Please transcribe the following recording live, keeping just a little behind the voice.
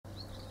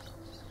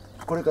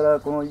これから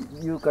この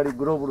ユーカリ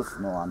グロブル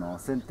スの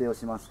剪定を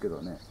しますけ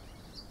どね、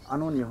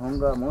2本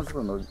がものす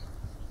ごく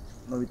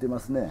伸びてま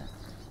すね。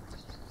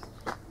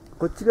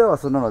こっち側は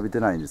そんな伸びて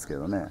ないんですけ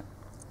どね、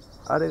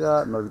あれ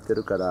が伸びて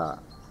るか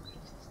ら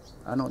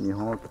2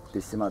本を切っ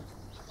てしまう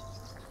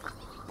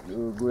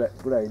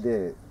ぐらい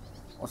で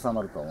収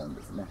まると思うん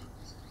ですね。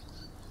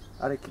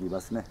あれ切りま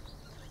すね。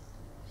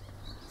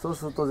そう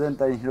すると全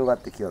体に広がっ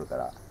てきよるか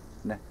ら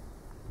ね。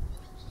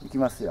いき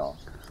ますよ。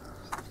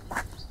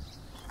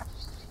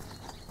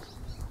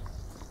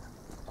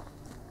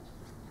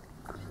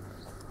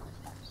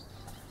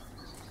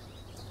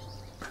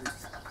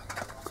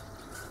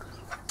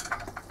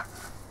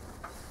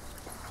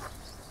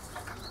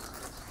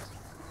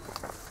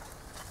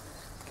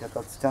脚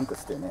立ちゃんと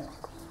してね。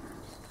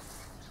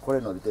こ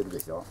れ伸びてるで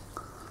しょ。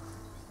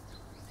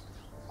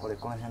この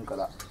辺か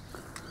ら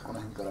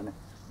ね。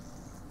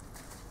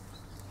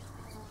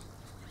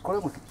これ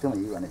も切っても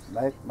いいわね。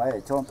前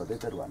へちょんと出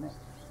てるわね。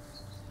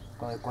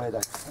これ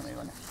出してもいい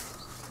わね。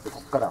で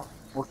こっから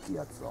大きい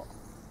やつを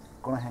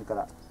この辺か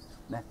ら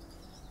ね、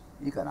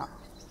いいかな。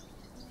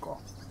こ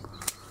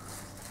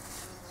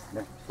う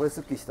ね、これす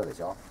っきりしたで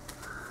しょ。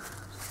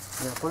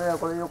でこ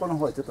れ横の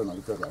方へちょっと伸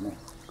びてるわね。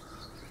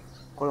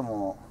これ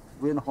も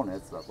上の方のや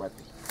つはこうやっ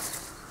て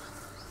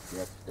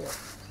やって、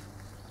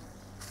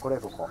これ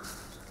こ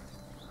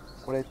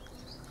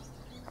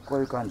う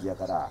いう感じや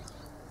から、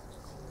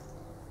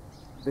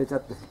べちゃ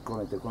っと引っ込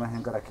めてこの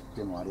辺から切っ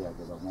てもあれや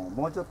けど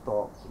もうちょっ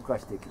と浮か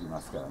して切り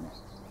ますからね。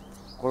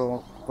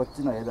こっ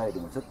ちの枝より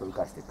もちょっと浮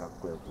かしてかっ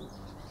こよく、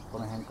こ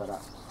の辺から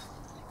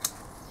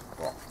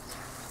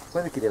こ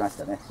れで切れまし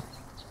たね。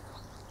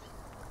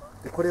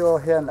でこれを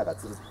部屋の中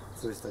吊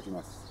るしておき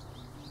ます。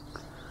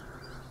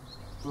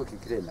空気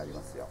きれいになり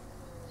ますよ。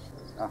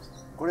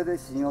これで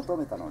芯を止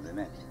めたので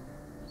ね、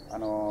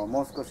も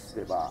う少しす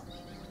れば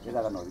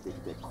枝が伸びてき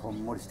てこ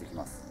んもりしてき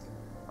ます。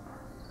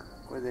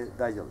これで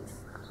大丈夫で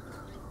す。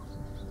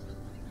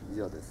以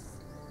上です。